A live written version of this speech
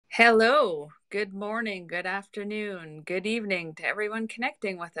Hello, good morning, good afternoon, good evening to everyone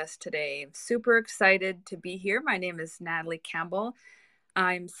connecting with us today. I'm super excited to be here. My name is Natalie Campbell.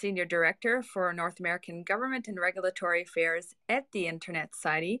 I'm Senior Director for North American Government and Regulatory Affairs at the Internet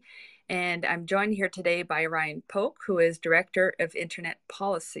Society, and I'm joined here today by Ryan Polk, who is Director of Internet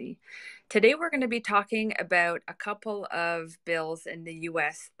Policy. Today, we're going to be talking about a couple of bills in the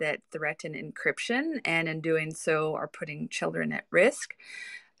US that threaten encryption and, in doing so, are putting children at risk.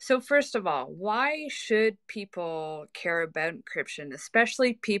 So, first of all, why should people care about encryption,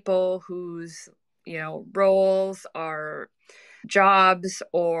 especially people whose, roles are jobs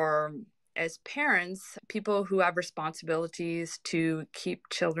or as parents, people who have responsibilities to keep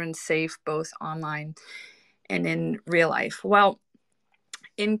children safe both online and in real life? Well,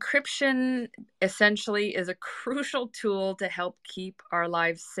 encryption essentially is a crucial tool to help keep our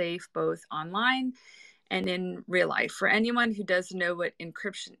lives safe both online and in real life. For anyone who doesn't know what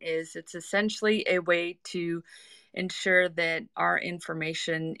encryption is, it's essentially a way to ensure that our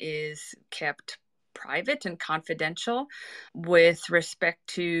information is kept private and confidential with respect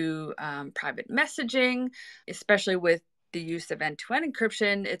to private messaging, especially with the use of end-to-end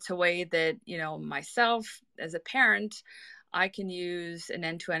encryption. It's a way that, myself as a parent, I can use an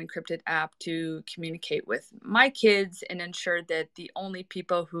end-to-end encrypted app to communicate with my kids and ensure that the only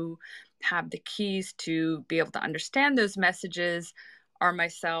people who have the keys to be able to understand those messages are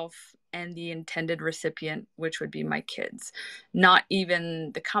myself and the intended recipient, which would be my kids. Not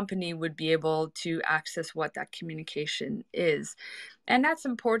even the company would be able to access what that communication is. And that's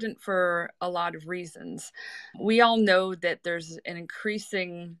important for a lot of reasons. We all know that there's an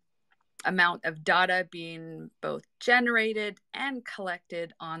increasing amount of data being both generated and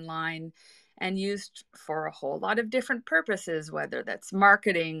collected online and used for a whole lot of different purposes, whether that's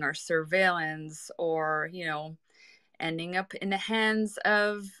marketing or surveillance or, ending up in the hands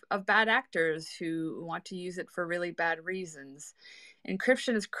of bad actors who want to use it for really bad reasons.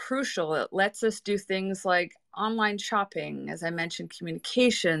 Encryption is crucial. It lets us do things like online shopping, as I mentioned,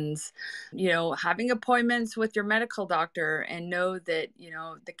 communications, having appointments with your medical doctor and know that,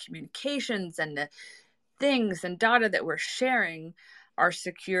 the communications and the things and data that we're sharing are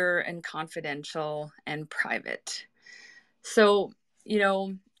secure and confidential and private. So,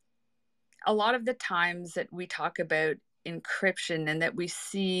 a lot of the times that we talk about encryption and that we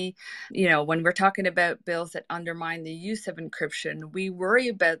see, when we're talking about bills that undermine the use of encryption, we worry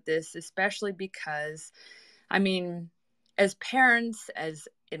about this, especially because, I mean, as parents, as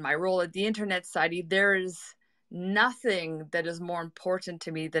in my role at the Internet Society, there is nothing that is more important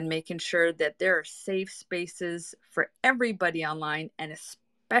to me than making sure that there are safe spaces for everybody online and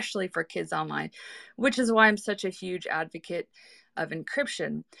especially for kids online, which is why I'm such a huge advocate of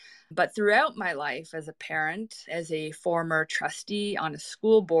encryption. But throughout my life as a parent, as a former trustee on a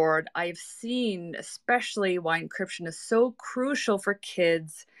school board, I've seen especially why encryption is so crucial for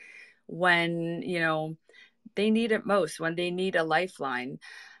kids when, they need it most, when they need a lifeline.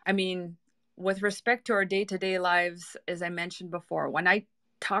 I mean, with respect to our day-to-day lives, as I mentioned before, when I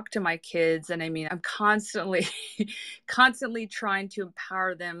talk to my kids, and I mean, I'm constantly, constantly trying to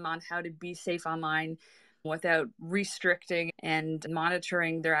empower them on how to be safe online without restricting and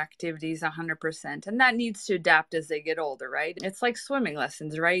monitoring their activities 100%. And that needs to adapt as they get older, right? It's like swimming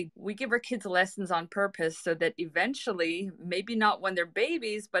lessons, right? We give our kids lessons on purpose so that eventually, maybe not when they're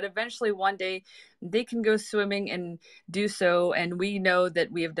babies, but eventually one day they can go swimming and do so. And we know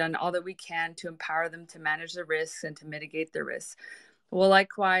that we have done all that we can to empower them to manage the risks and to mitigate the risks. Well,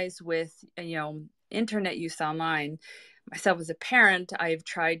 likewise with, internet use online, myself as a parent, I've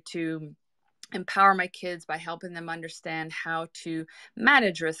tried to empower my kids by helping them understand how to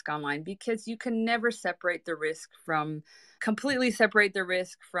manage risk online, because you can never completely separate the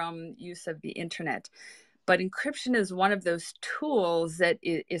risk from use of the internet. But encryption is one of those tools that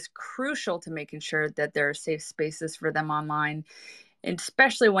is crucial to making sure that there are safe spaces for them online, and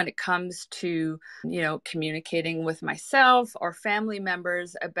especially when it comes to, communicating with myself or family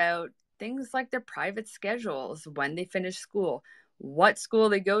members about things like their private schedules, when they finish school, what school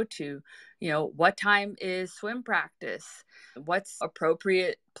they go to, what time is swim practice, what's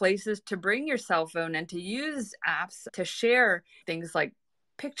appropriate places to bring your cell phone and to use apps to share things like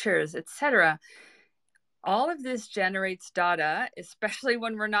pictures, etc. All of this generates data, especially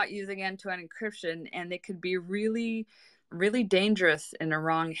when we're not using end-to-end encryption, and it could be really, really dangerous in the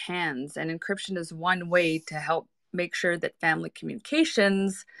wrong hands. And encryption is one way to help make sure that family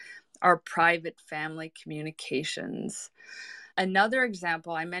communications are private family communications. Another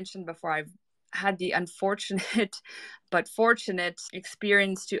example I mentioned before, I've had the unfortunate but fortunate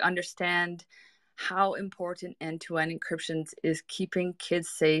experience to understand how important end-to-end encryption is keeping kids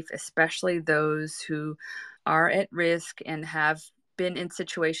safe, especially those who are at risk and have been in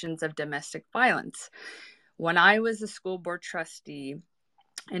situations of domestic violence. When I was a school board trustee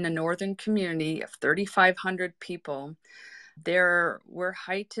in a northern community of 3,500 people, there were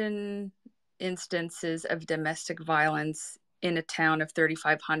heightened instances of domestic violence in a town of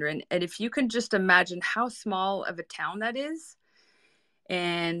 3,500. And if you can just imagine how small of a town that is,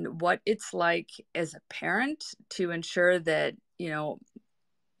 and what it's like as a parent to ensure that,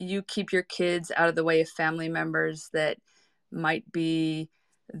 you keep your kids out of the way of family members that might be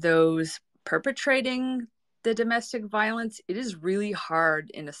those perpetrating the domestic violence, it is really hard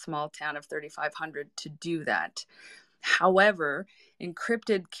in a small town of 3,500 to do that. However,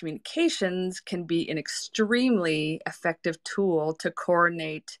 encrypted communications can be an extremely effective tool to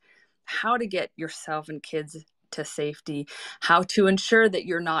coordinate how to get yourself and kids to safety, how to ensure that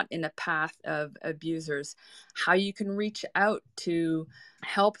you're not in a path of abusers, how you can reach out to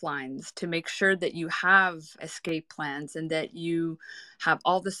helplines to make sure that you have escape plans and that you have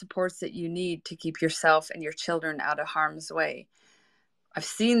all the supports that you need to keep yourself and your children out of harm's way. I've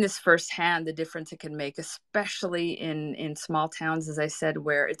seen this firsthand, the difference it can make, especially in small towns, as I said,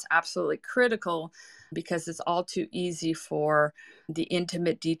 where it's absolutely critical because it's all too easy for the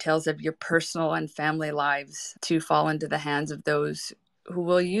intimate details of your personal and family lives to fall into the hands of those who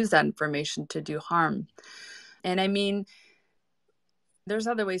will use that information to do harm. And I mean, there's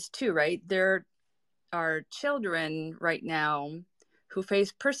other ways too, right? There are children right now who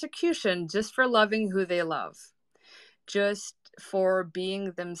face persecution just for loving who they love, just for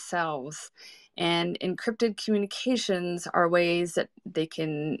being themselves. And encrypted communications are ways that they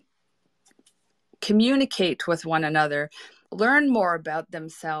can communicate with one another, learn more about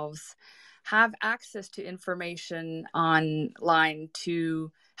themselves, have access to information online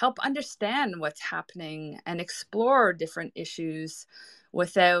to help understand what's happening and explore different issues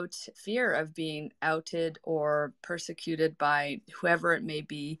without fear of being outed or persecuted by whoever it may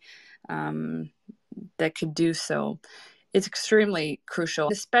be that could do so. It's extremely crucial,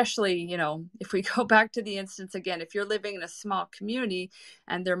 especially, if we go back to the instance again, if you're living in a small community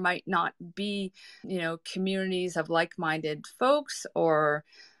and there might not be, communities of like-minded folks or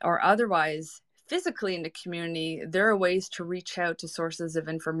otherwise physically in the community, there are ways to reach out to sources of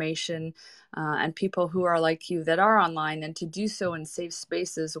information and people who are like you that are online, and to do so in safe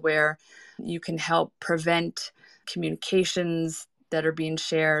spaces where you can help prevent communications that are being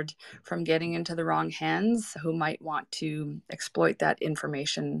shared from getting into the wrong hands who might want to exploit that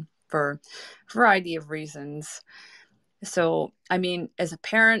information for a variety of reasons. So, I mean, as a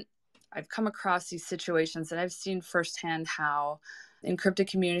parent, I've come across these situations and I've seen firsthand how encrypted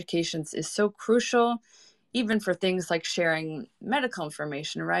communications is so crucial, even for things like sharing medical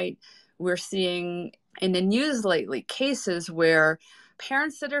information, right? We're seeing in the news lately cases where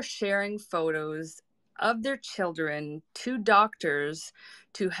parents that are sharing photos of their children to doctors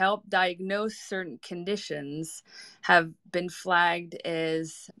to help diagnose certain conditions have been flagged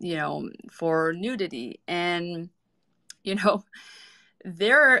as, for nudity. And,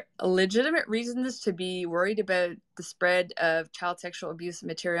 there are legitimate reasons to be worried about the spread of child sexual abuse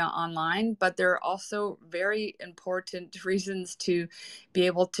material online, but there are also very important reasons to be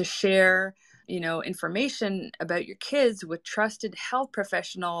able to share, information about your kids with trusted health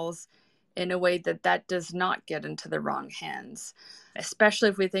professionals in a way that does not get into the wrong hands. Especially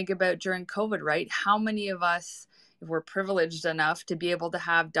if we think about during COVID, right? How many of us were privileged enough to be able to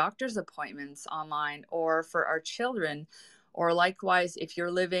have doctor's appointments online, or for our children? Or likewise, if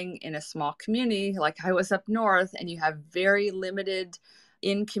you're living in a small community, like I was up north, and you have very limited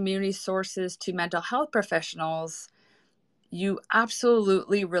in-community sources to mental health professionals, you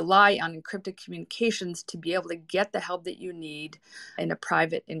absolutely rely on encrypted communications to be able to get the help that you need in a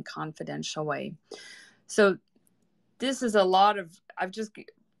private and confidential way. So this is I've just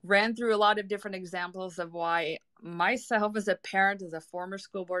ran through a lot of different examples of why myself as a parent, as a former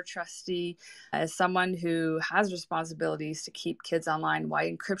school board trustee, as someone who has responsibilities to keep kids online,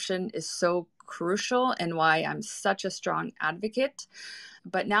 why encryption is so crucial and why I'm such a strong advocate.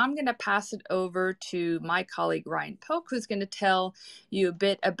 But now I'm going to pass it over to my colleague, Ryan Polk, who's going to tell you a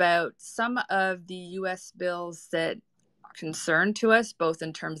bit about some of the U.S. bills that are concern to us, both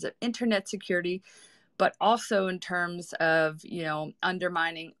in terms of internet security, but also in terms of,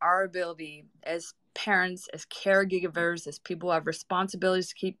 undermining our ability as parents, as caregivers, as people who have responsibilities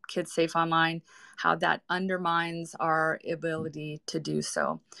to keep kids safe online, how that undermines our ability to do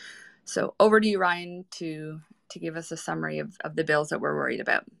so. So over to you, Ryan, to give us a summary of the bills that we're worried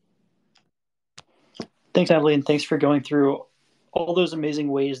about. Thanks, Natalie, and thanks for going through all those amazing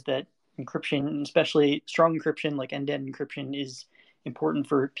ways that encryption, especially strong encryption like end-to-end encryption, is important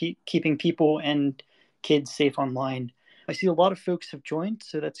for keeping people and kids safe online. I see a lot of folks have joined,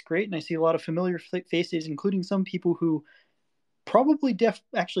 so that's great. And I see a lot of familiar faces, including some people who probably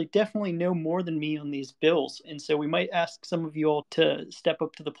definitely know more than me on these bills. And so we might ask some of you all to step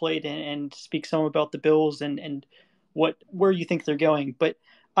up to the plate and speak some about the bills and where you think they're going. But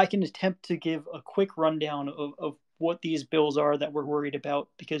I can attempt to give a quick rundown of what these bills are that we're worried about,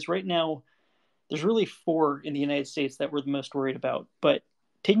 because right now there's really four in the United States that we're the most worried about. But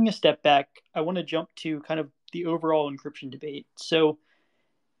taking a step back, I want to jump to kind of the overall encryption debate. So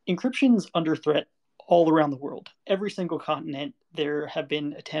encryption's under threat all around the world. Every single continent, there have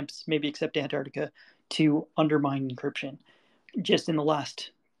been attempts, maybe except Antarctica, to undermine encryption. Just in the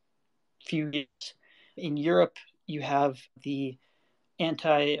last few years, in Europe, you have the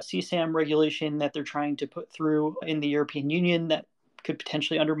anti-CSAM regulation that they're trying to put through in the European Union that could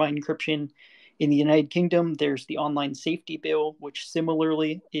potentially undermine encryption. In the United Kingdom, there's the Online Safety Bill, which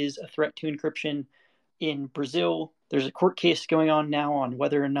similarly is a threat to encryption. In Brazil, there's a court case going on now on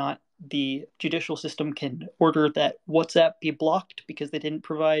whether or not the judicial system can order that WhatsApp be blocked because they didn't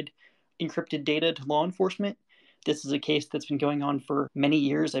provide encrypted data to law enforcement. This is a case that's been going on for many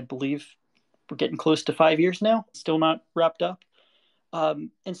years. I believe we're getting close to 5 years now, still not wrapped up.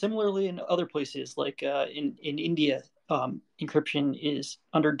 And similarly in other places, like in India, encryption is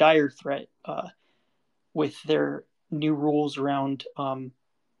under dire threat with their new rules around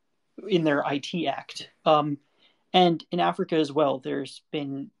in their IT Act. And in Africa as well, there's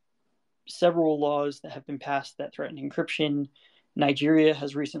been several laws that have been passed that threaten encryption. Nigeria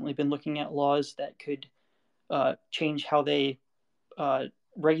has recently been looking at laws that could change how they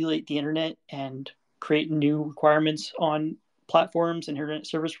regulate the internet and create new requirements on platforms and internet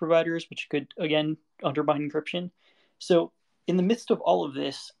service providers, which could, again, undermine encryption. So in the midst of all of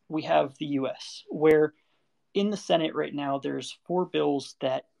this, we have the US, where in the Senate right now, there's four bills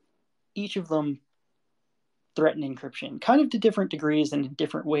that each of them threaten encryption, kind of to different degrees and in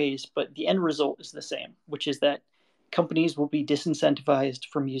different ways, but the end result is the same, which is that companies will be disincentivized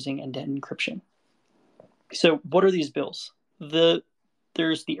from using end-to-end encryption. So what are these bills?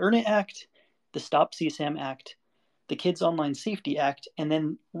 There's the EARN IT Act, the Stop CSAM Act, the Kids Online Safety Act, and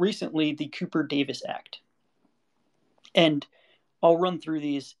then recently the Cooper-Davis Act. And I'll run through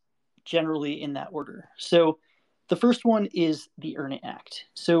these generally in that order. So the first one is the EARN IT Act.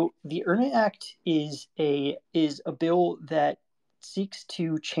 So the EARN IT Act is a bill that seeks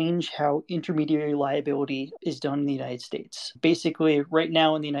to change how intermediary liability is done in the United States. Basically, right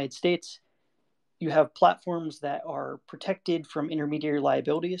now in the United States, you have platforms that are protected from intermediary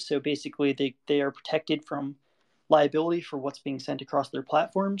liability. So basically, they are protected from liability for what's being sent across their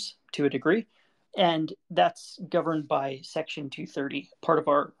platforms to a degree. And that's governed by Section 230, part of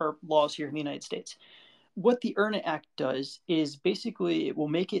our laws here in the United States. What the EARN IT Act does is basically it will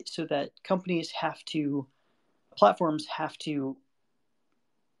make it so that platforms have to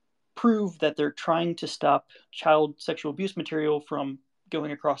prove that they're trying to stop child sexual abuse material from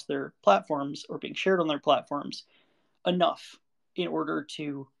going across their platforms or being shared on their platforms enough in order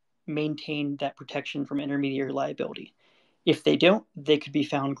to maintain that protection from intermediary liability. If they don't, they could be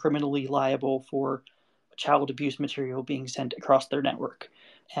found criminally liable for child abuse material being sent across their network.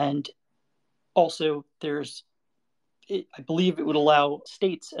 And also, I believe it would allow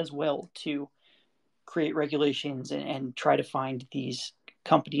states as well to create regulations and try to find these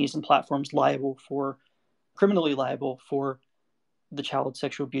companies and platforms criminally liable for the child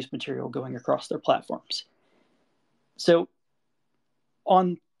sexual abuse material going across their platforms. So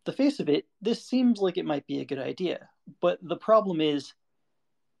on the face of it, this seems like it might be a good idea. But the problem is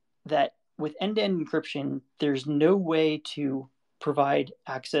that with end-to-end encryption, there's no way to provide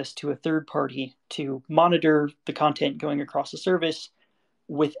access to a third party to monitor the content going across a service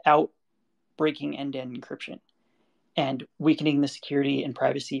without breaking end-to-end encryption and weakening the security and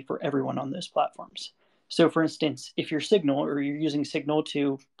privacy for everyone on those platforms. So for instance, if you're Signal or you're using Signal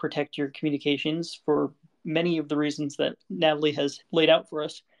to protect your communications for many of the reasons that Natalie has laid out for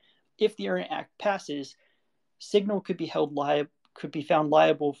us, if the EARN Act passes, Signal could be found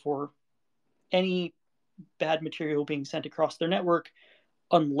liable for any bad material being sent across their network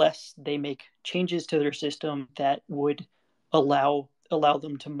unless they make changes to their system that would allow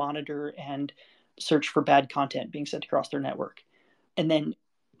them to monitor and search for bad content being sent across their network. And then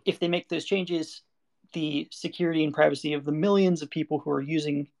if they make those changes, the security and privacy of the millions of people who are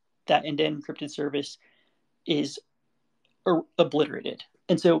using that end-to-end encrypted service is obliterated.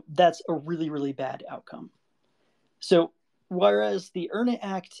 And so that's a really, really bad outcome. So whereas the EARN IT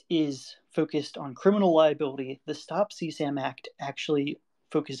Act is focused on criminal liability, the Stop CSAM Act actually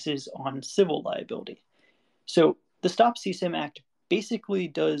focuses on civil liability. So the Stop CSAM Act basically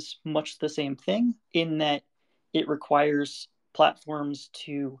does much the same thing in that it requires platforms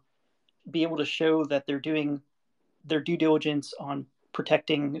to be able to show that they're doing their due diligence on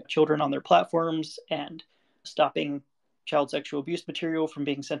protecting children on their platforms and stopping child sexual abuse material from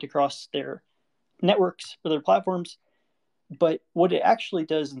being sent across their networks or their platforms. But what it actually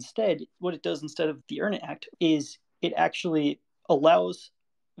does instead, what it does instead of the Earn It Act, is it actually allows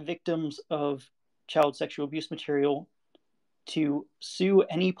victims of child sexual abuse material to sue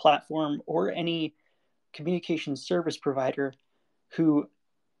any platform or any communication service provider who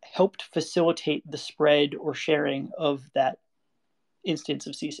helped facilitate the spread or sharing of that instance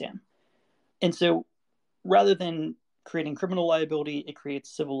of CSAM. And so rather than creating criminal liability, it creates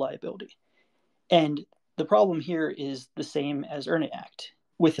civil liability. And the problem here is the same as Earn It Act.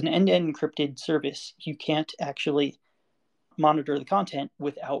 With an end-to-end encrypted service, you can't actually monitor the content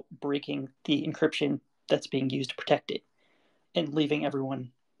without breaking the encryption that's being used to protect it and leaving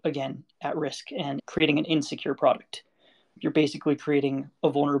everyone, again, at risk and creating an insecure product. You're basically creating a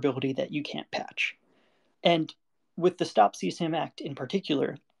vulnerability that you can't patch. And with the Stop CSAM Act in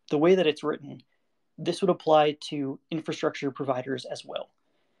particular, the way that it's written, this would apply to infrastructure providers as well.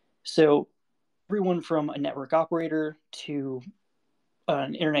 So everyone from a network operator to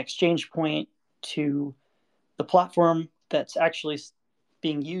an internet exchange point to the platform that's actually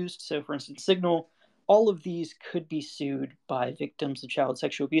being used, so for instance, Signal, all of these could be sued by victims of child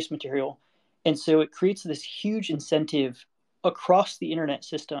sexual abuse material. And so it creates this huge incentive across the internet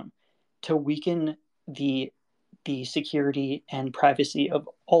system to weaken the security and privacy of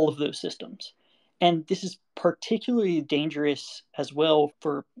all of those systems. And this is particularly dangerous as well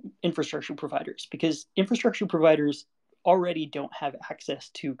for infrastructure providers because infrastructure providers already don't have access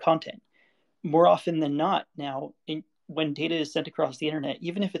to content. More often than not now, when data is sent across the internet,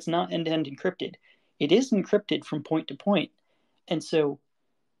 even if it's not end-to-end encrypted, it is encrypted from point to point. And so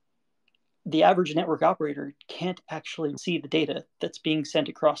the average network operator can't actually see the data that's being sent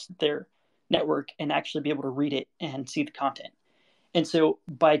across their network and actually be able to read it and see the content. And so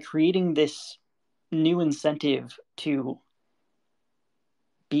by creating this new incentive to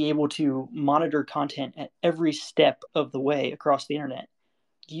be able to monitor content at every step of the way across the internet,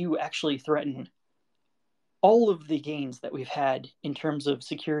 you actually threaten all of the gains that we've had in terms of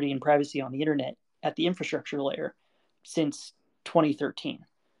security and privacy on the internet at the infrastructure layer since 2013.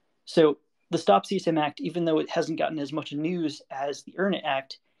 So the Stop CSAM Act, even though it hasn't gotten as much news as the Earn It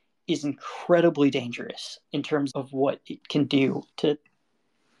Act, is incredibly dangerous in terms of what it can do to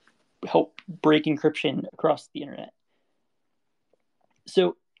help break encryption across the internet.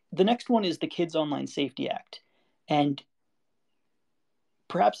 So the next one is the Kids Online Safety Act. And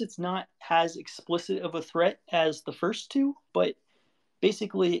perhaps it's not as explicit of a threat as the first two, but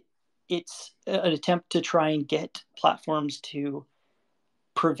basically it's an attempt to try and get platforms to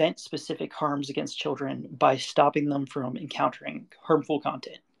prevent specific harms against children by stopping them from encountering harmful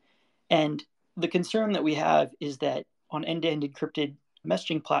content. And the concern that we have is that on end-to-end encrypted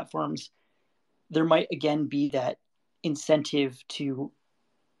messaging platforms, there might again be that incentive to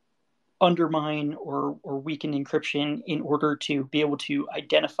undermine or weaken encryption in order to be able to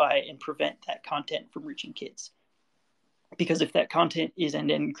identify and prevent that content from reaching kids. Because if that content is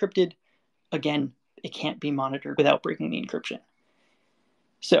end-to-end encrypted, again, it can't be monitored without breaking the encryption.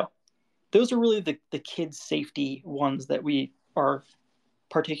 So those are really the kids' safety ones that we are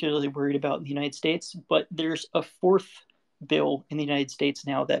particularly worried about in the United States. But there's a fourth bill in the United States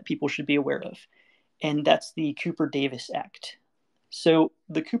now that people should be aware of, and that's the Cooper-Davis Act. So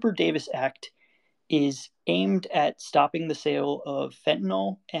the Cooper-Davis Act is aimed at stopping the sale of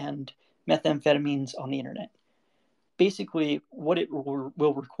fentanyl and methamphetamines on the internet. Basically, what it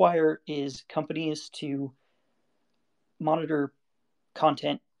will require is companies to monitor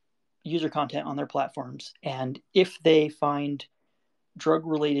content, user content on their platforms, and if they find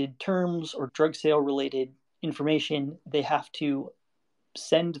drug-related terms or drug sale-related information, they have to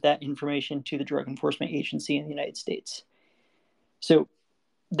send that information to the Drug Enforcement Agency in the United States. So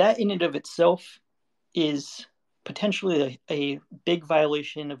that in and of itself is potentially a big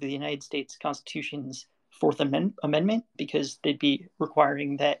violation of the United States Constitution's Fourth Amendment because they'd be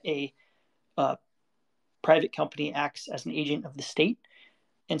requiring that a private company acts as an agent of the state.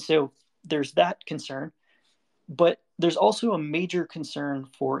 And so there's that concern. But there's also a major concern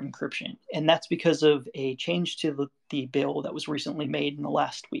for encryption, and that's because of a change to the bill that was recently made in the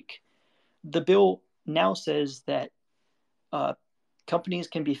last week. The bill now says that companies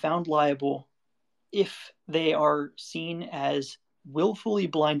can be found liable if they are seen as willfully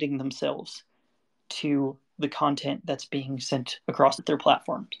blinding themselves to the content that's being sent across their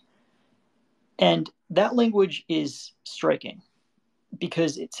platforms. And that language is striking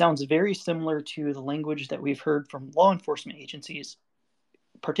because it sounds very similar to the language that we've heard from law enforcement agencies,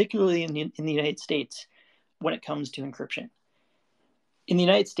 particularly in the United States, when it comes to encryption. In the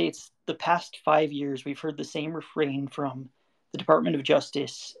United States, the past 5 years, we've heard the same refrain from the Department of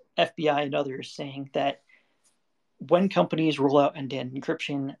Justice, FBI, and others saying that when companies roll out end-to-end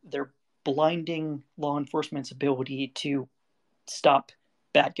encryption, they're blinding law enforcement's ability to stop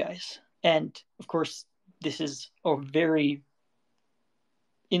bad guys. And of course, this is a very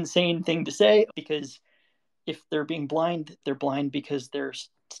insane thing to say, because if they're being blind, they're blind because they're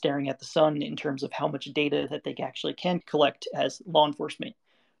staring at the sun in terms of how much data that they actually can collect as law enforcement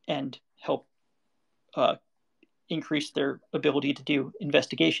and help increase their ability to do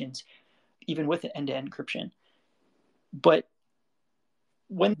investigations, even with end-to-end encryption. But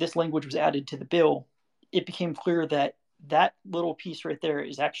when this language was added to the bill, it became clear that that little piece right there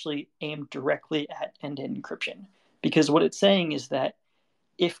is actually aimed directly at end-to-end encryption. Because what it's saying is that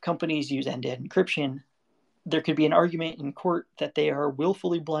if companies use end-to-end encryption, there could be an argument in court that they are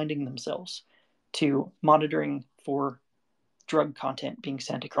willfully blinding themselves to monitoring for drug content being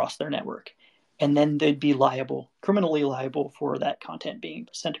sent across their network. And then they'd be liable, criminally liable, for that content being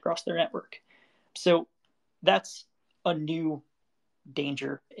sent across their network. So that's a new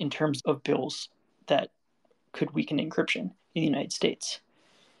danger in terms of bills that could weaken encryption in the United States.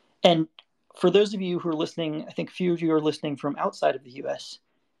 And for those of you who are listening, I think a few of you are listening from outside of the US.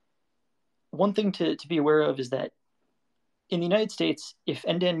 One thing to be aware of is that in the United States, if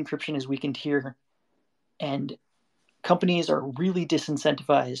end-to-end encryption is weakened here and companies are really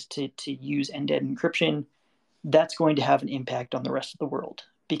disincentivized to use end-to-end encryption, that's going to have an impact on the rest of the world.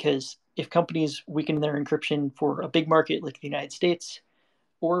 Because if companies weaken their encryption for a big market like the United States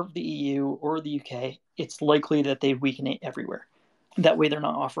or the EU or the UK, it's likely that they weaken it everywhere. That way they're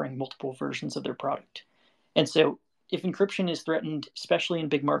not offering multiple versions of their product. And so if encryption is threatened, especially in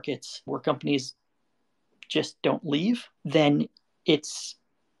big markets where companies just don't leave, then it's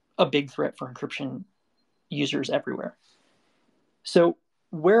a big threat for encryption users everywhere. So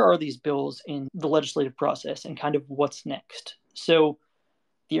where are these bills in the legislative process and kind of what's next? So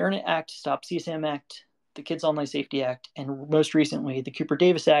the Earn It Act, Stop CSAM Act, the Kids Online Safety Act, and most recently the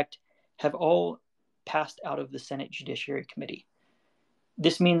Cooper-Davis Act have all passed out of the Senate Judiciary Committee.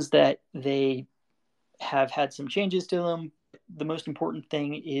 This means that they have had some changes to them. The most important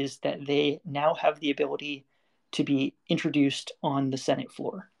thing is that they now have the ability to be introduced on the Senate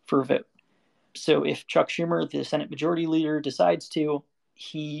floor for a vote. So if Chuck Schumer, the Senate Majority Leader, decides to,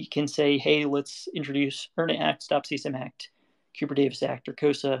 he can say, hey, let's introduce Earn It Act, Stop CSAM Act, Cooper-Davis Act, or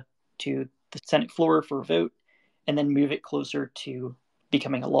KOSA to the Senate floor for a vote, and then move it closer to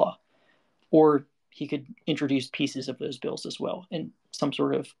becoming a law. Or he could introduce pieces of those bills as well in some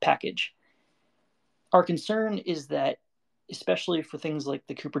sort of package. Our concern is that, especially for things like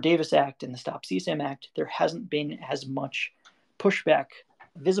the Cooper-Davis Act and the Stop CSAM Act, there hasn't been as much pushback,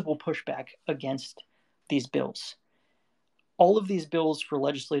 visible pushback against these bills. All of these bills for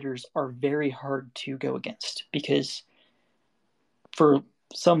legislators are very hard to go against because for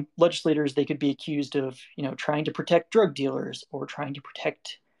some legislators, they could be accused of, trying to protect drug dealers or trying to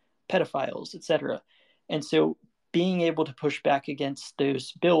protect pedophiles, etc. And so being able to push back against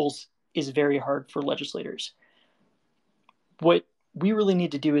those bills is very hard for legislators. What we really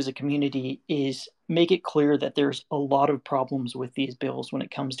need to do as a community is make it clear that there's a lot of problems with these bills when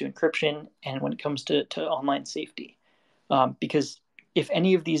it comes to encryption and when it comes to online safety. Because if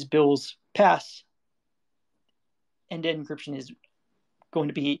any of these bills pass, end-to-end encryption is going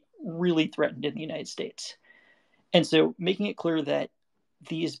to be really threatened in the United States. And so making it clear that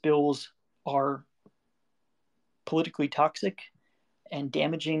these bills are politically toxic and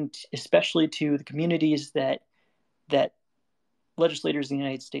damaging, especially to the communities that legislators in the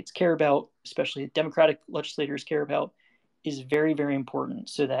United States care about, especially Democratic legislators care about, is very, very important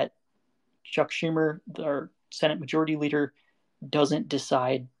so that Chuck Schumer, our Senate Majority Leader, doesn't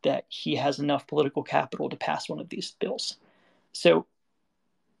decide that he has enough political capital to pass one of these bills. So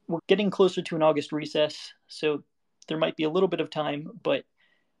we're getting closer to an August recess, so there might be a little bit of time, but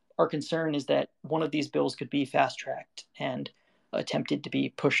our concern is that one of these bills could be fast-tracked and attempted to be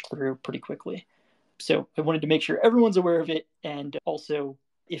pushed through pretty quickly. So I wanted to make sure everyone's aware of it. And also,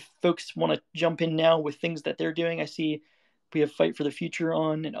 if folks want to jump in now with things that they're doing, I see we have Fight for the Future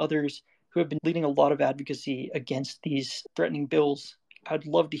on and others who have been leading a lot of advocacy against these threatening bills. I'd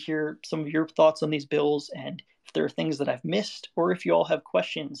love to hear some of your thoughts on these bills and if there are things that I've missed, or if you all have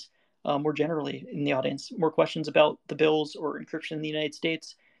questions more generally in the audience, more questions about the bills or encryption in the United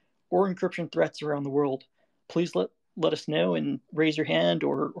States or encryption threats around the world. please let us know and raise your hand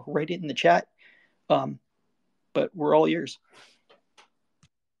or write it in the chat. But we're all ears.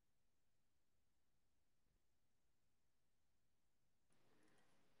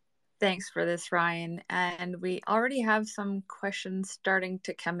 Thanks for this, Ryan. And we already have some questions starting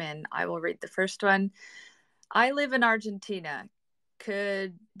to come in. I will read the first one. I live in Argentina.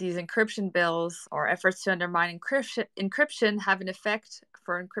 Could these encryption bills or efforts to undermine encryption have an effect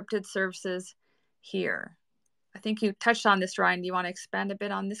for encrypted services here? I think you touched on this, Ryan. Do you want to expand a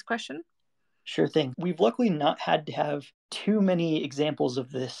bit on this question? Sure thing. We've luckily not had to have too many examples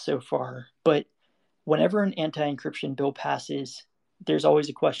of this so far, but whenever an anti-encryption bill passes, there's always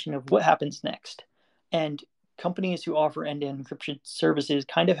a question of what happens next. And companies who offer end-to-end encryption services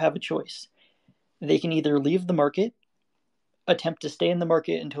kind of have a choice. They can either leave the market, attempt to stay in the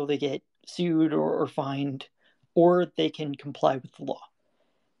market until they get sued or fined, or they can comply with the law.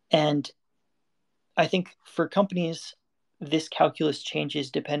 And I think for companies, this calculus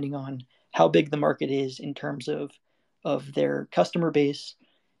changes depending on how big the market is in terms of their customer base,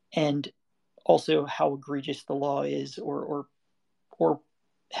 and also how egregious the law is, or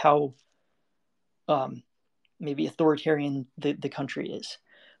how maybe authoritarian the country is.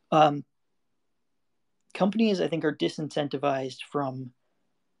 Companies, I think, are disincentivized from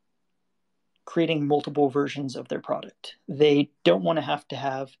creating multiple versions of their product. They don't want to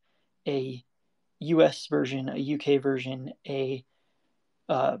have a US version, a UK version, a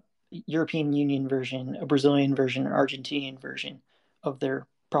European Union version, a Brazilian version, an Argentinian version of their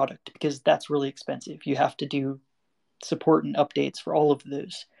product, because that's really expensive. You have to do support and updates for all of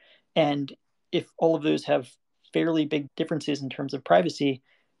those. And if all of those have fairly big differences in terms of privacy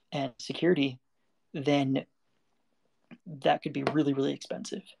and security, then that could be really, really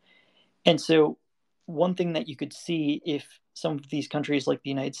expensive. And so, one thing that you could see if some of these countries like the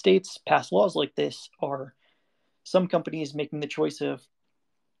United States pass laws like this are some companies making the choice of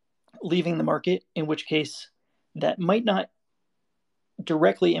leaving the market, in which case that might not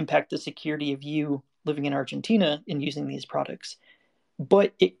directly impact the security of you living in Argentina and using these products,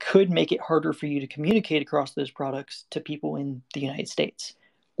 but it could make it harder for you to communicate across those products to people in the United States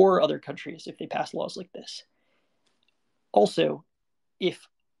or other countries if they pass laws like this. Also, if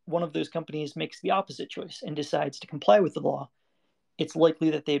one of those companies makes the opposite choice and decides to comply with the law, it's likely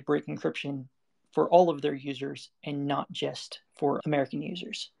that they break encryption for all of their users and not just for American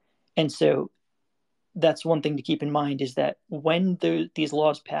users. And so that's one thing to keep in mind, is that when these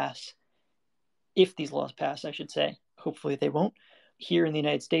laws pass, if these laws pass, I should say, hopefully they won't, here in the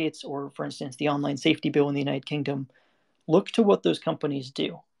United States, or for instance, the online safety bill in the United Kingdom, look to what those companies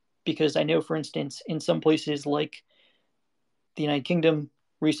do. Because I know, for instance, in some places like the United Kingdom,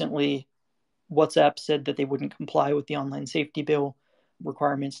 recently WhatsApp said that they wouldn't comply with the online safety bill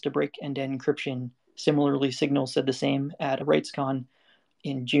requirements to break end-to-end encryption. Similarly, Signal said the same at a RightsCon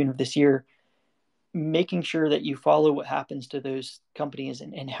in June of this year. Making sure that you follow what happens to those companies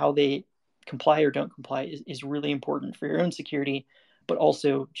and how they comply or don't comply is really important for your own security, but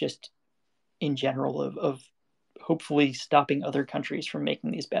also just in general of hopefully stopping other countries from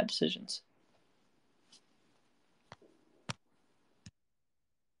making these bad decisions.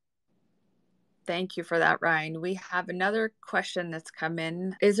 Thank you for that, Ryan. We have another question that's come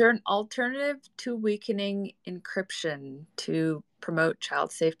in. Is there an alternative to weakening encryption to promote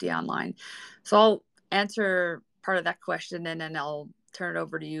child safety online? So I'll answer part of that question, and then I'll turn it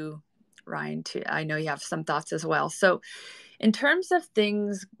over to you, Ryan. I know you have some thoughts as well. So in terms of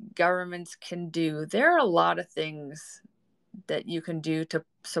things governments can do, there are a lot of things that you can do to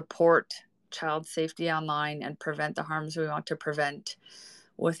support child safety online and prevent the harms we want to prevent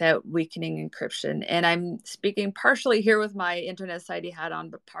without weakening encryption. And I'm speaking partially here with my internet society hat on,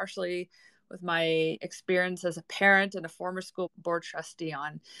 but partially with my experience as a parent and a former school board trustee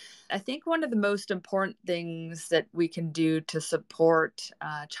on. I think one of the most important things that we can do to support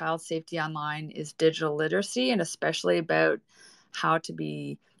child safety online is digital literacy, and especially about how to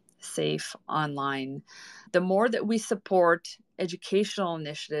be safe online. The more that we support educational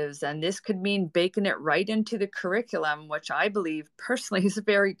initiatives, and this could mean baking it right into the curriculum, which I believe personally is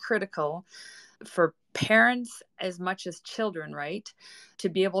very critical for parents as much as children, right? To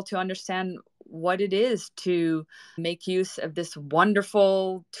be able to understand what it is to make use of this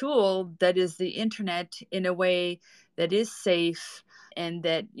wonderful tool that is the internet in a way that is safe, and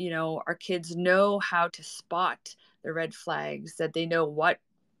that, you know, our kids know how to spot the red flags, that they know what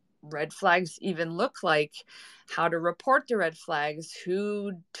red flags even look like, how to report the red flags,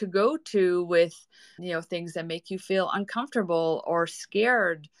 who to go to with, you know, things that make you feel uncomfortable or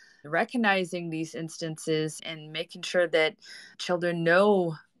scared. Recognizing these instances and making sure that children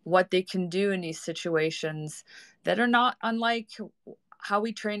know what they can do in these situations that are not unlike how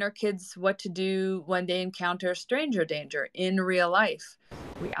we train our kids what to do when they encounter stranger danger in real life.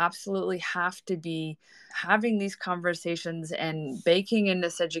 We absolutely have to be having these conversations and baking in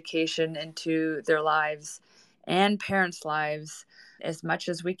this education into their lives and parents' lives as much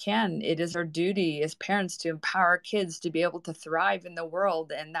as we can. It is our duty as parents to empower kids to be able to thrive in the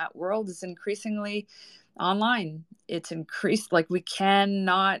world, and that world is increasingly online. It's increased, like we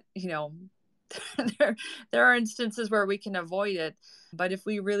cannot, there are instances where we can avoid it, but if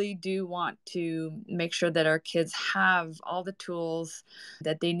we really do want to make sure that our kids have all the tools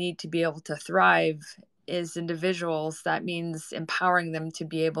that they need to be able to thrive as individuals, that means empowering them to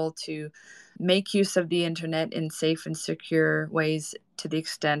be able to make use of the internet in safe and secure ways to the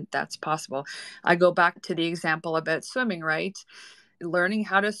extent that's possible. I go back to the example about swimming, right? Learning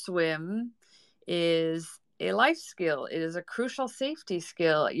how to swim is a life skill. It is a crucial safety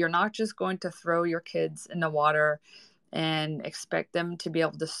skill. You're not just going to throw your kids in the water and expect them to be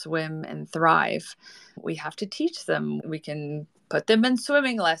able to swim and thrive. We have to teach them. We can put them in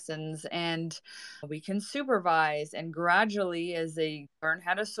swimming lessons and we can supervise. And gradually, as they learn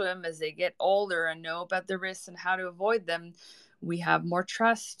how to swim, as they get older and know about the risks and how to avoid them, we have more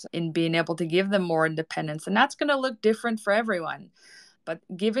trust in being able to give them more independence. And that's going to look different for everyone. But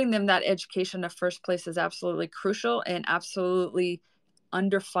giving them that education in the first place is absolutely crucial and absolutely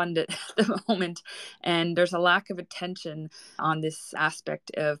underfunded at the moment. And there's a lack of attention on this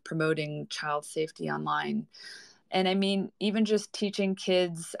aspect of promoting child safety online. And I mean, even just teaching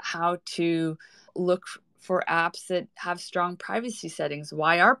kids how to look for apps that have strong privacy settings.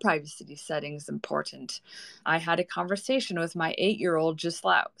 Why are privacy settings important? I had a conversation with my 8-year-old just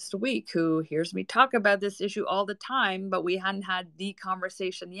last week who hears me talk about this issue all the time, but we hadn't had the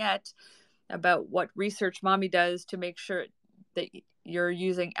conversation yet about what research mommy does to make sure that you're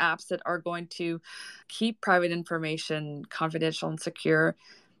using apps that are going to keep private information confidential and secure.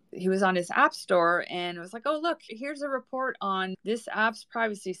 He was on his app store and it was like, oh, look, here's a report on this app's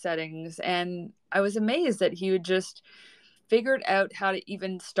privacy settings. And I was amazed that he would just figured out how to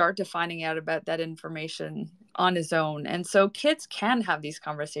even start to finding out about that information on his own. And so kids can have these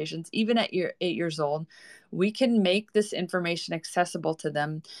conversations, even at 8 years old. We can make this information accessible to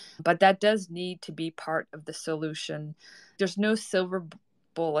them, but that does need to be part of the solution. There's no silver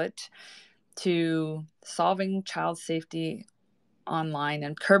bullet to solving child safety online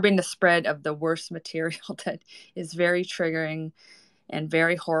and curbing the spread of the worst material that is very triggering and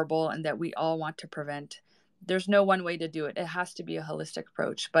very horrible and that we all want to prevent. There's no one way to do it. It has to be a holistic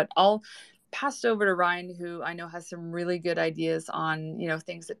approach. But I'll pass it over to Ryan, who I know has some really good ideas on,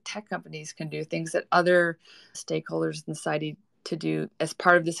 things that tech companies can do, things that other stakeholders in society to do as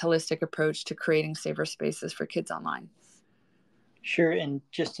part of this holistic approach to creating safer spaces for kids online. Sure. And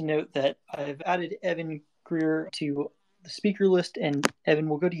just to note that I've added Evan Greer to the speaker list, and Evan,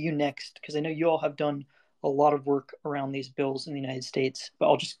 we'll go to you next because I know you all have done a lot of work around these bills in the United States. But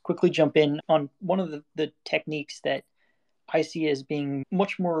I'll just quickly jump in on one of the techniques that I see as being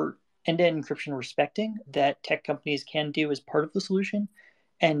much more end-to-end encryption respecting that tech companies can do as part of the solution.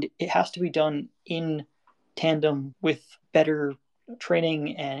 And it has to be done in tandem with better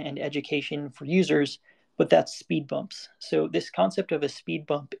training and education for users, but that's speed bumps. So this concept of a speed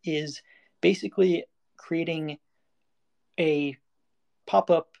bump is basically creating a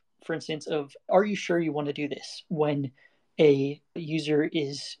pop-up, for instance, of, are you sure you want to do this, when a user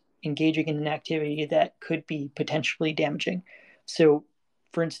is engaging in an activity that could be potentially damaging. So,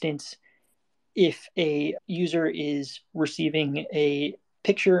 for instance, if a user is receiving a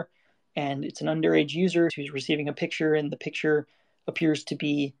picture and it's an underage user who's receiving a picture and the picture appears to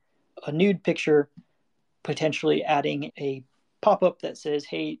be a nude picture, potentially adding a pop-up that says,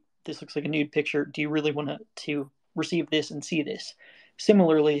 hey, this looks like a nude picture. Do you really want to receive this and see this?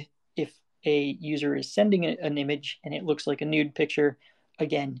 Similarly, if a user is sending an image and it looks like a nude picture,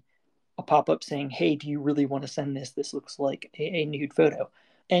 again, a pop-up saying, hey, do you really want to send this? This looks like a nude photo.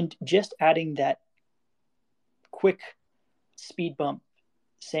 And just adding that quick speed bump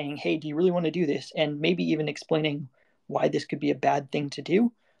saying, hey, do you really want to do this? And maybe even explaining why this could be a bad thing to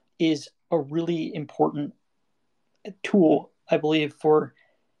do is a really important tool, I believe, for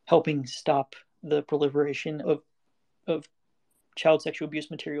helping stop the proliferation of child sexual abuse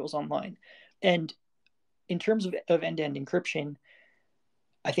materials online. And in terms of end-to-end encryption,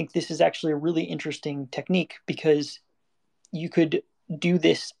 I think this is actually a really interesting technique because you could do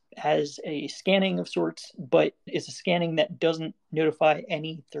this as a scanning of sorts, but it's a scanning that doesn't notify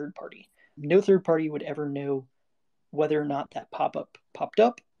any third party. No third party would ever know whether or not that pop-up popped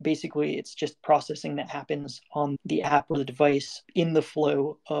up, Basically, it's just processing that happens on the app or the device in the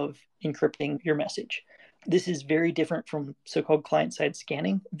flow of encrypting your message. This is very different from so-called client-side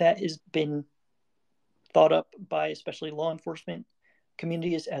scanning that has been thought up by especially law enforcement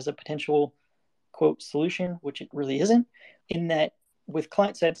communities as a potential, quote, solution, which it really isn't, in that with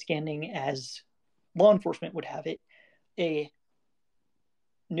client-side scanning, as law enforcement would have it, a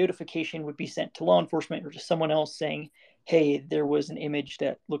notification would be sent to law enforcement or to someone else saying, hey, there was an image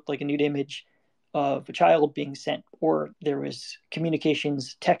that looked like a nude image of a child being sent, or there was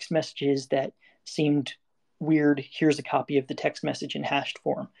communications, text messages that seemed weird. Here's a copy of the text message in hashed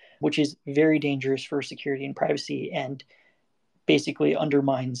form, which is very dangerous for security and privacy and basically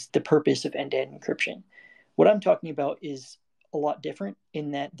undermines the purpose of end-to-end encryption. What I'm talking about is a lot different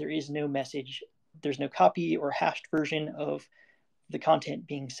in that there is no message, there's no copy or hashed version of the content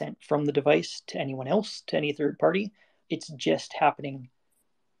being sent from the device to anyone else, to any third party. It's just happening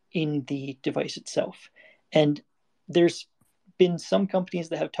in the device itself. And there's been some companies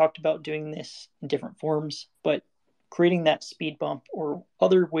that have talked about doing this in different forms, but creating that speed bump or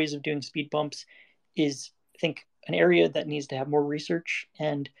other ways of doing speed bumps is, I think, an area that needs to have more research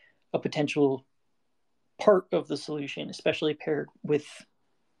and a potential part of the solution, especially paired with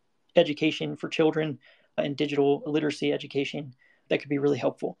education for children and digital literacy education that could be really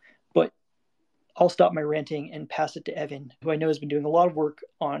helpful. But I'll stop my ranting and pass it to Evan, who I know has been doing a lot of work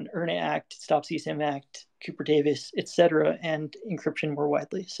on ERNA Act, Stop CSAM Act, Cooper Davis, etc., and encryption more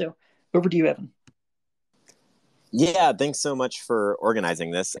widely. So over to you, Evan. Yeah, thanks so much for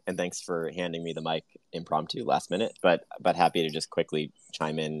organizing this, and thanks for handing me the mic impromptu last minute, but happy to just quickly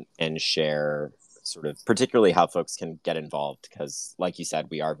chime in and share sort of particularly how folks can get involved, because like you said,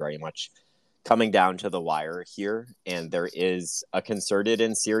 we are very much coming down to the wire here, and there is a concerted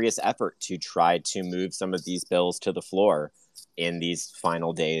and serious effort to try to move some of these bills to the floor in these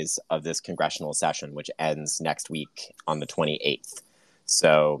final days of this congressional session, which ends next week on the 28th.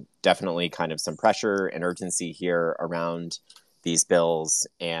 So definitely kind of some pressure and urgency here around these bills.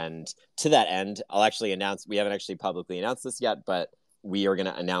 And to that end, I'll actually announce, we haven't actually publicly announced this yet, but we are going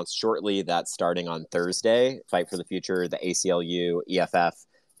to announce shortly that starting on Thursday, Fight for the Future, the ACLU, EFF,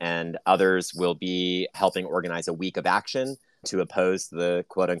 and others will be helping organize a week of action to oppose the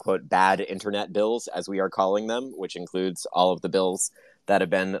quote unquote bad internet bills, as we are calling them, which includes all of the bills that have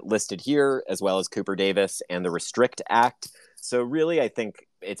been listed here, as well as Cooper Davis and the Restrict Act. So really, I think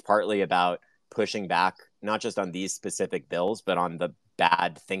it's partly about pushing back, not just on these specific bills, but on the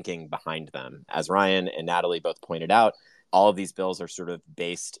bad thinking behind them. As Ryan and Natalie both pointed out, all of these bills are sort of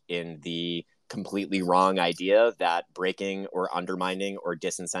based in the completely wrong idea that breaking or undermining or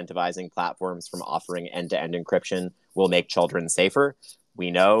disincentivizing platforms from offering end-to-end encryption will make children safer.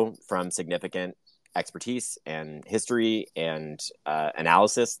 We know from significant expertise and history and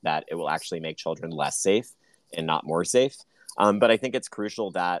analysis that it will actually make children less safe and not more safe. But I think it's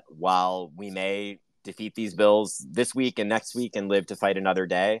crucial that while we may defeat these bills this week and next week and live to fight another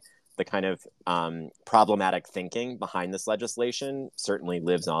day, the kind of problematic thinking behind this legislation certainly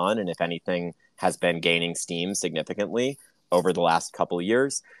lives on, and if anything, has been gaining steam significantly over the last couple of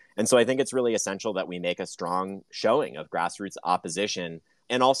years. And so I think it's really essential that we make a strong showing of grassroots opposition,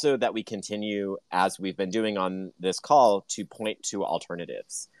 and also that we continue, as we've been doing on this call, to point to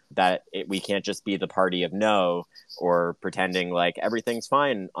alternatives. That we can't just be the party of no or pretending like everything's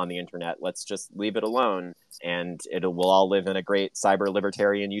fine on the internet. Let's just leave it alone and we'll all live in a great cyber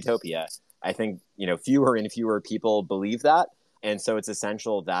libertarian utopia. I think, fewer and fewer people believe that. And so it's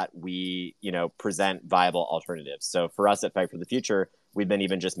essential that we, present viable alternatives. So for us at Fight for the Future, we've been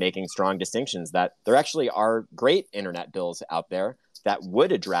even just making strong distinctions that there actually are great internet bills out there that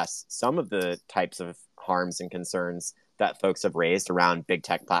would address some of the types of harms and concerns that folks have raised around big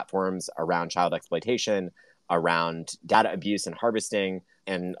tech platforms, around child exploitation, around data abuse and harvesting,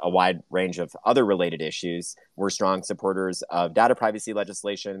 and a wide range of other related issues. We're strong supporters of data privacy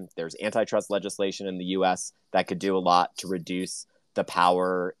legislation. There's antitrust legislation in the US that could do a lot to reduce the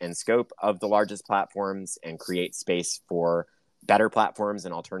power and scope of the largest platforms and create space for better platforms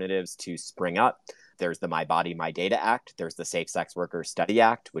and alternatives to spring up. There's the My Body, My Data Act. There's the Safe Sex Workers Study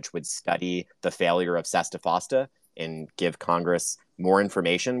Act, which would study the failure of SESTA FOSTA and give Congress more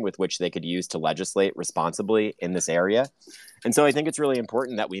information with which they could use to legislate responsibly in this area. And so I think it's really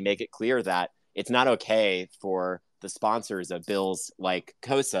important that we make it clear that it's not okay for the sponsors of bills like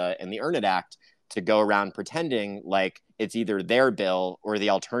KOSA and the ERNIT Act to go around pretending like it's either their bill or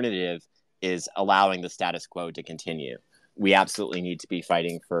the alternative is allowing the status quo to continue. We absolutely need to be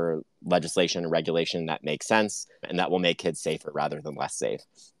fighting for legislation and regulation that makes sense and that will make kids safer rather than less safe.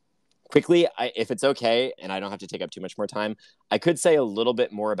 Quickly, if it's okay, and I don't have to take up too much more time, I could say a little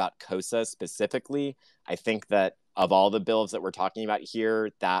bit more about KOSA specifically. I think that of all the bills that we're talking about here,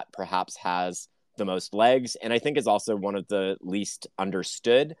 that perhaps has the most legs, and I think is also one of the least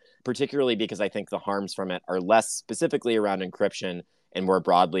understood, particularly because I think the harms from it are less specifically around encryption and more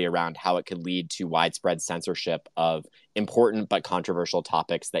broadly around how it could lead to widespread censorship of important but controversial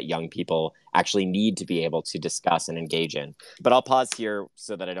topics that young people actually need to be able to discuss and engage in. But I'll pause here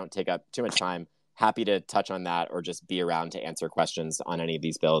so that I don't take up too much time. Happy to touch on that or just be around to answer questions on any of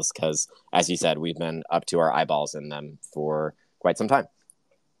these bills because, as you said, we've been up to our eyeballs in them for quite some time.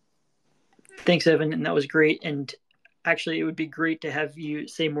 Thanks, Evan, and that was great. And actually, it would be great to have you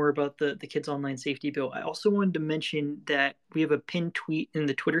say more about the Kids Online Safety Bill. I also wanted to mention that we have a pinned tweet in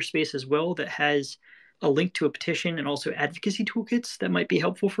the Twitter space as well that has a link to a petition and also advocacy toolkits that might be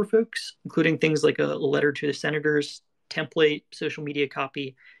helpful for folks, including things like a letter to the senators, template, social media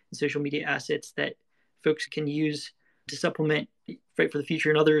copy, and social media assets that folks can use to supplement Fight for the Future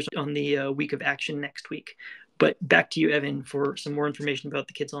and others on the week of action next week. But back to you, Evan, for some more information about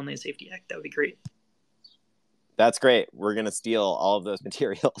the Kids Online Safety Act. That would be great. That's great. We're going to steal all of those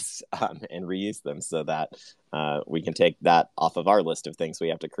materials and reuse them so that we can take that off of our list of things we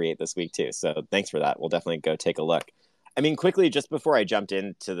have to create this week too. So thanks for that. We'll definitely go take a look. I mean, quickly, just before I jumped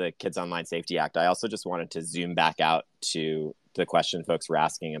into the Kids Online Safety Act, I also just wanted to zoom back out to the question folks were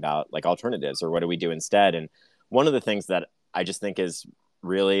asking about, like, alternatives or what do we do instead? And one of the things that I just think is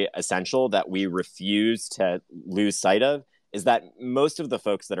really essential that we refuse to lose sight of is that most of the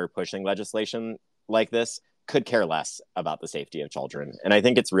folks that are pushing legislation like this could care less about the safety of children. And I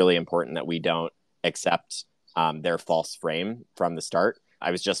think it's really important that we don't accept their false frame from the start.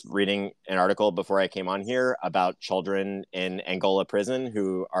 I was just reading an article before I came on here about children in Angola prison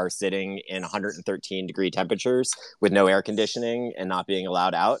who are sitting in 113-degree temperatures with no air conditioning and not being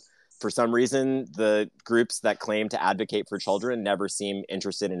allowed out. For some reason, the groups that claim to advocate for children never seem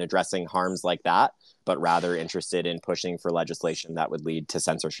interested in addressing harms like that, but rather interested in pushing for legislation that would lead to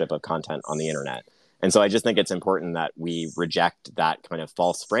censorship of content on the internet. And so I just think it's important that we reject that kind of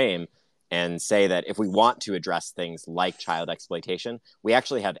false frame and say that if we want to address things like child exploitation, we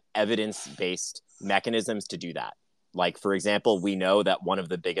actually have evidence-based mechanisms to do that. Like, for example, we know that one of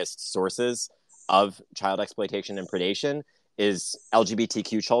the biggest sources of child exploitation and predation is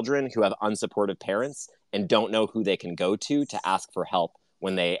LGBTQ children who have unsupportive parents and don't know who they can go to ask for help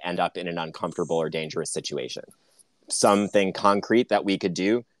when they end up in an uncomfortable or dangerous situation. Something concrete that we could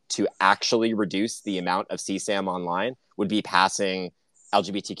do to actually reduce the amount of CSAM online would be passing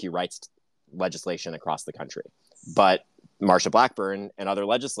LGBTQ rights legislation across the country. But Marsha Blackburn and other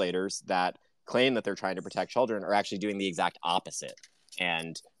legislators that claim that they're trying to protect children are actually doing the exact opposite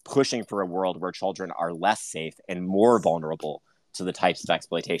and pushing for a world where children are less safe and more vulnerable to the types of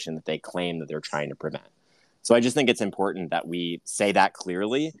exploitation that they claim that they're trying to prevent. So I just think it's important that we say that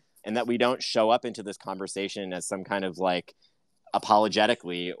clearly and that we don't show up into this conversation as some kind of like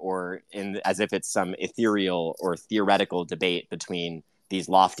apologetically or as if it's some ethereal or theoretical debate between these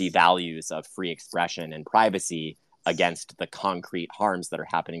lofty values of free expression and privacy against the concrete harms that are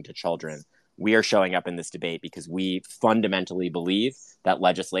happening to children. We are showing up in this debate because we fundamentally believe that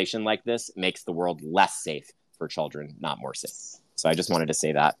legislation like this makes the world less safe for children, not more safe. So I just wanted to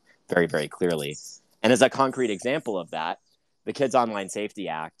say that very, very clearly. And as a concrete example of that, the Kids Online Safety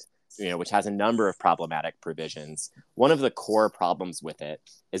Act, which has a number of problematic provisions, one of the core problems with it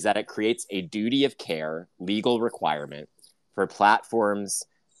is that it creates a duty of care legal requirement for platforms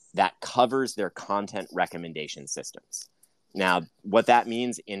that covers their content recommendation systems. Now, what that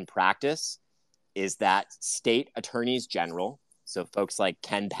means in practice is that state attorneys general, so folks like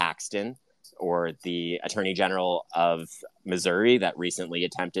Ken Paxton or the Attorney General of Missouri that recently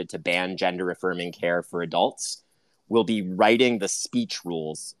attempted to ban gender-affirming care for adults, will be writing the speech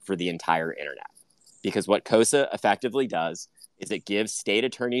rules for the entire internet. Because what KOSA effectively does is it gives state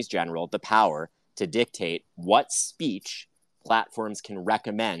attorneys general the power to dictate what speech platforms can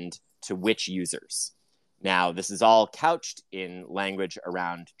recommend to which users. Now, this is all couched in language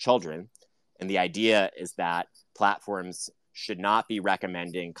around children, and the idea is that platforms should not be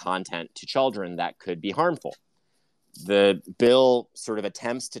recommending content to children that could be harmful. The bill sort of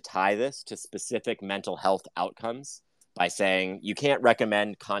attempts to tie this to specific mental health outcomes by saying you can't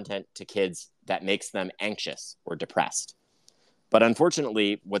recommend content to kids that makes them anxious or depressed. But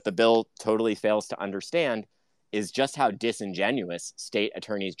unfortunately, what the bill totally fails to understand is just how disingenuous state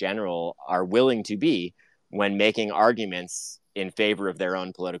attorneys general are willing to be when making arguments in favor of their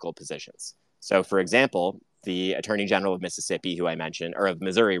own political positions. So, for example, the Attorney General of Mississippi, who I mentioned, or of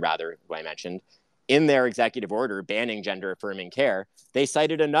Missouri, rather, who I mentioned, in their executive order banning gender affirming care, they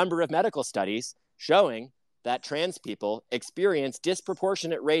cited a number of medical studies showing that trans people experience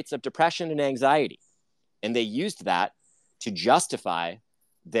disproportionate rates of depression and anxiety. And they used that to justify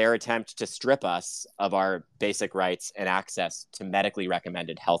their attempt to strip us of our basic rights and access to medically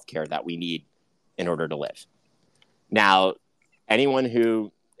recommended health care that we need in order to live. Now, anyone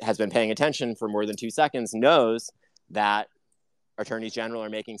who has been paying attention for more than 2 seconds knows that attorneys general are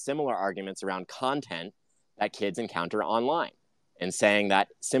making similar arguments around content that kids encounter online, and saying that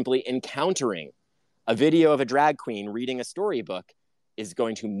simply encountering a video of a drag queen reading a storybook is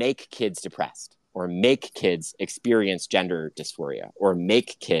going to make kids depressed, or make kids experience gender dysphoria, or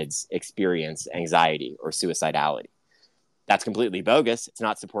make kids experience anxiety or suicidality. That's completely bogus. It's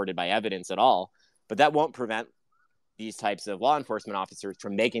not supported by evidence at all, but that won't prevent these types of law enforcement officers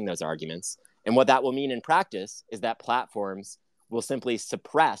from making those arguments. And what that will mean in practice is that platforms will simply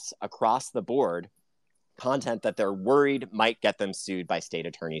suppress across the board content that they're worried might get them sued by state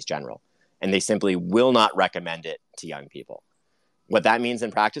attorneys general. And they simply will not recommend it to young people. What that means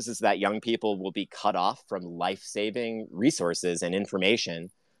in practice is that young people will be cut off from life-saving resources and information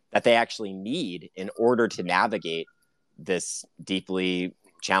that they actually need in order to navigate this deeply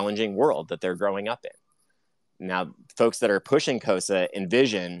challenging world that they're growing up in. Now, folks that are pushing KOSA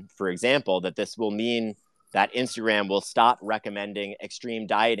envision, for example, that this will mean that Instagram will stop recommending extreme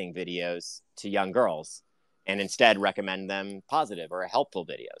dieting videos to young girls and instead recommend them positive or helpful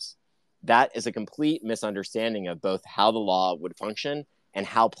videos. That is a complete misunderstanding of both how the law would function and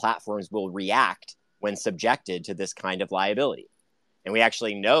how platforms will react when subjected to this kind of liability. And we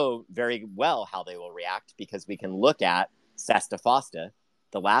actually know very well how they will react, because we can look at SESTA FOSTA,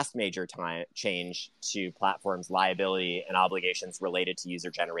 the last major change to platforms' liability and obligations related to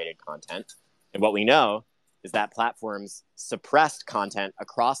user-generated content. And what we know is that platforms suppressed content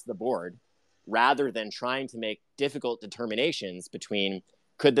across the board rather than trying to make difficult determinations between,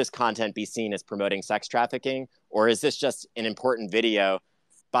 could this content be seen as promoting sex trafficking, or is this just an important video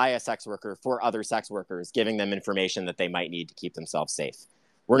by a sex worker for other sex workers, giving them information that they might need to keep themselves safe?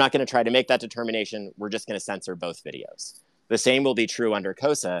 We're not going to try to make that determination. We're just going to censor both videos. The same will be true under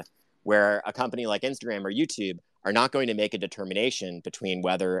KOSA, where a company like Instagram or YouTube are not going to make a determination between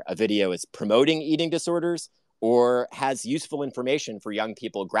whether a video is promoting eating disorders or has useful information for young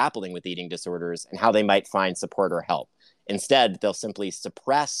people grappling with eating disorders and how they might find support or help. Instead, they'll simply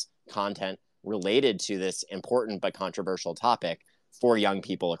suppress content related to this important but controversial topic for young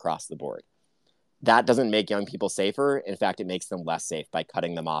people across the board. That doesn't make young people safer. In fact, it makes them less safe by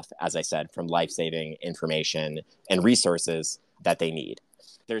cutting them off, as I said, from life-saving information and resources that they need.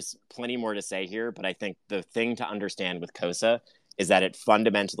 There's plenty more to say here, but I think the thing to understand with KOSA is that it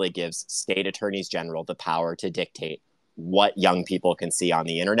fundamentally gives state attorneys general the power to dictate what young people can see on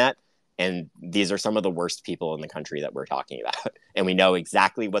the internet. And these are some of the worst people in the country that we're talking about. And we know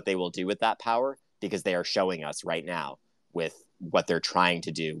exactly what they will do with that power, because they are showing us right now with what they're trying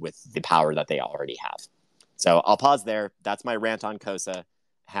to do with the power that they already have. So I'll pause there. That's my rant on KOSA.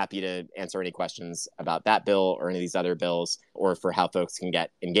 Happy to answer any questions about that bill or any of these other bills, or for how folks can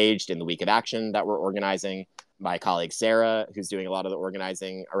get engaged in the week of action that we're organizing. My colleague Sarah, who's doing a lot of the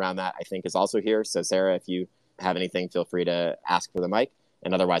organizing around that, I think is also here. So Sarah, if you have anything, feel free to ask for the mic.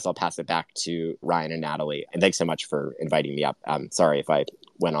 And otherwise, I'll pass it back to Ryan and Natalie. And thanks so much for inviting me up. I'm sorry if I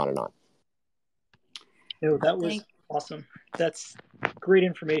went on and on. No, that was awesome. That's great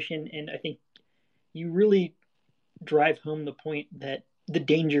information. And I think you really drive home the point that the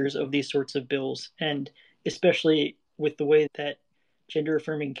dangers of these sorts of bills, and especially with the way that gender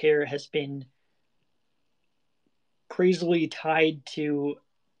affirming care has been crazily tied to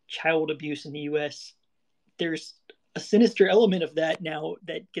child abuse in the US, there's a sinister element of that now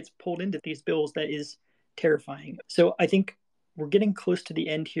that gets pulled into these bills that is terrifying. So I think we're getting close to the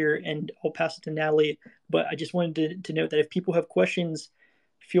end here, and I'll pass it to Natalie. But I just wanted to note that if people have questions,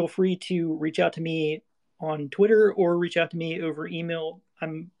 feel free to reach out to me on Twitter or reach out to me over email.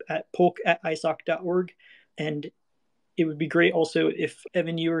 I'm at polk@isoc.org. And it would be great also if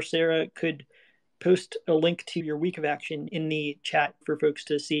Evan, you or Sarah could post a link to your week of action in the chat for folks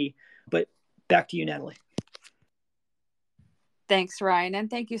to see. But back to you, Natalie. Thanks, Ryan. And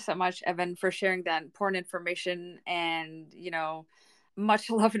thank you so much, Evan, for sharing that important information, and, much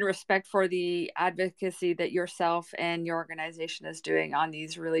love and respect for the advocacy that yourself and your organization is doing on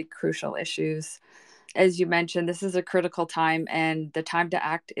these really crucial issues. As you mentioned, this is a critical time, and the time to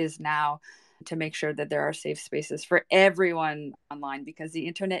act is now, to make sure that there are safe spaces for everyone online, because the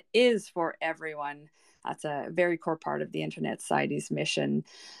internet is for everyone. That's a very core part of the Internet Society's mission.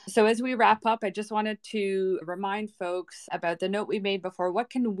 So as we wrap up, I just wanted to remind folks about the note we made before. What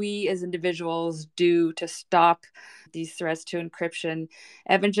can we as individuals do to stop these threats to encryption?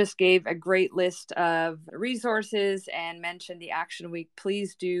 Evan just gave a great list of resources and mentioned the Action Week.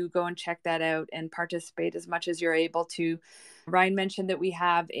 Please do go and check that out and participate as much as you're able to. Ryan mentioned that we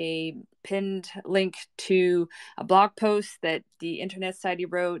have a pinned link to a blog post that the Internet Society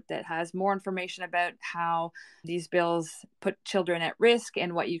wrote that has more information about how these bills put children at risk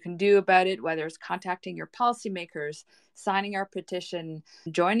and what you can do about it, whether it's contacting your policymakers, signing our petition,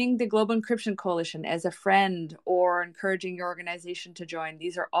 joining the Global Encryption Coalition as a friend, or encouraging your organization to join.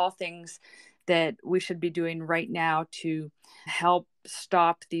 These are all things that we should be doing right now to help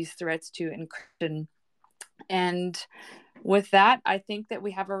stop these threats to encryption. And with that, I think that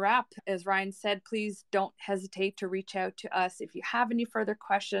we have a wrap. As Ryan said, please don't hesitate to reach out to us. If you have any further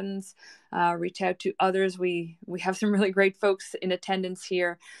questions, reach out to others. We have some really great folks in attendance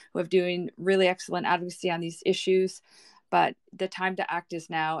here who are doing really excellent advocacy on these issues. But the time to act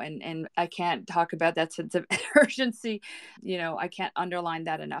is now, and I can't talk about that sense of urgency. I can't underline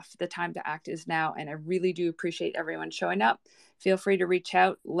that enough. The time to act is now, and I really do appreciate everyone showing up. Feel free to reach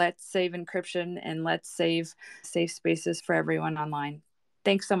out. Let's save encryption and let's save safe spaces for everyone online.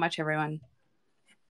 Thanks so much, everyone.